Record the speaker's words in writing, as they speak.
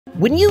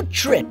When you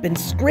trip and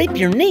scrape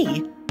your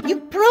knee, you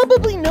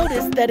probably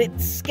notice that it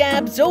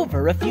scabs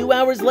over a few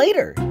hours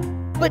later.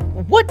 But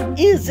what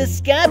is a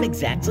scab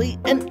exactly,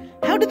 and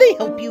how do they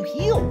help you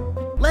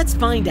heal? Let's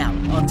find out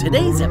on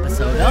today's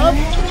episode of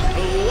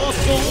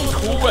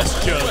Colossal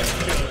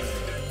Questions.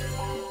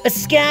 A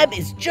scab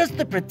is just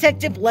the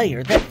protective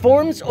layer that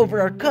forms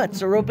over our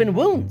cuts or open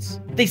wounds.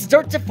 They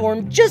start to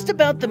form just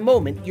about the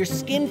moment your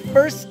skin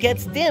first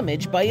gets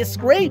damaged by a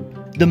scrape.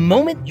 The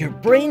moment your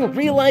brain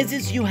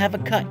realizes you have a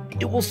cut,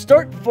 it will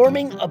start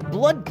forming a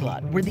blood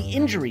clot where the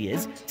injury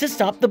is to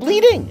stop the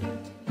bleeding.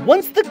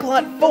 Once the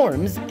clot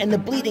forms and the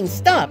bleeding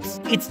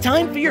stops, it's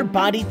time for your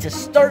body to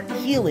start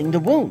healing the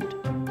wound.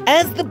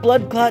 As the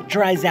blood clot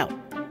dries out,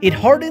 it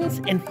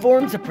hardens and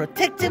forms a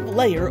protective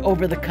layer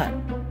over the cut.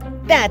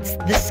 That's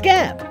the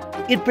scab.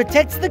 It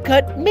protects the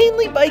cut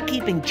mainly by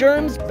keeping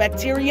germs,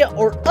 bacteria,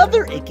 or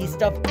other icky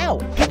stuff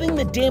out, giving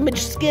the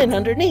damaged skin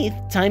underneath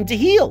time to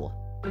heal.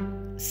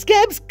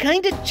 Scabs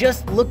kinda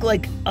just look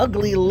like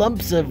ugly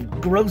lumps of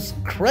gross,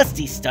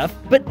 crusty stuff,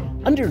 but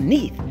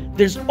underneath,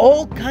 there's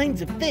all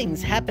kinds of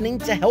things happening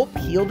to help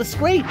heal the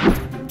scrape.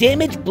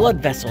 Damaged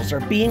blood vessels are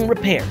being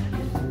repaired.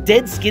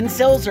 Dead skin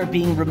cells are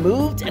being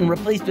removed and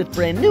replaced with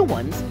brand new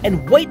ones,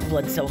 and white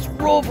blood cells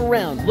rove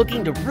around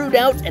looking to root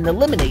out and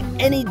eliminate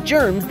any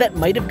germs that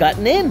might have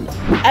gotten in.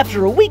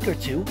 After a week or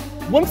two,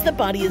 once the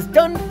body is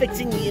done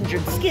fixing the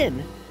injured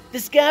skin, the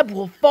scab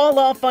will fall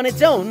off on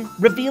its own,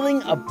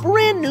 revealing a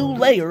brand new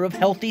layer of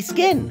healthy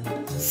skin.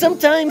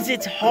 Sometimes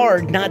it's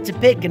hard not to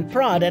pick and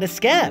prod at a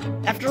scab.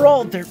 After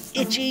all, they're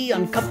itchy,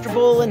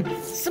 uncomfortable, and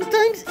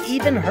sometimes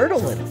even hurt a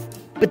little.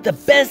 But the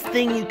best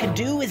thing you can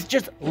do is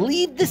just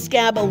leave the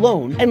scab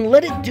alone and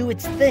let it do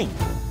its thing.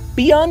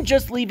 Beyond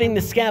just leaving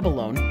the scab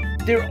alone,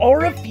 there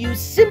are a few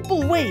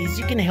simple ways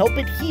you can help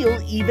it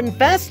heal even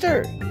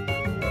faster.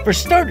 For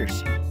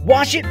starters,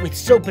 wash it with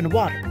soap and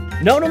water.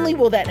 Not only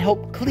will that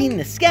help clean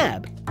the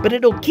scab, but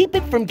it'll keep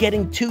it from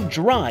getting too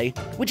dry,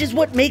 which is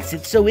what makes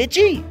it so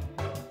itchy.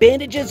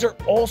 Bandages are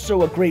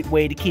also a great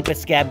way to keep a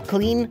scab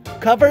clean,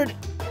 covered,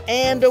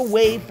 and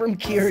away from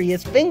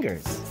curious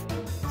fingers.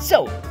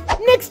 So,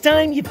 next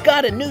time you've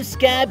got a new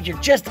scab you're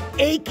just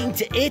aching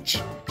to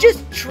itch,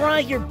 just try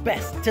your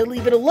best to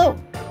leave it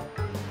alone.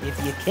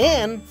 If you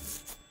can.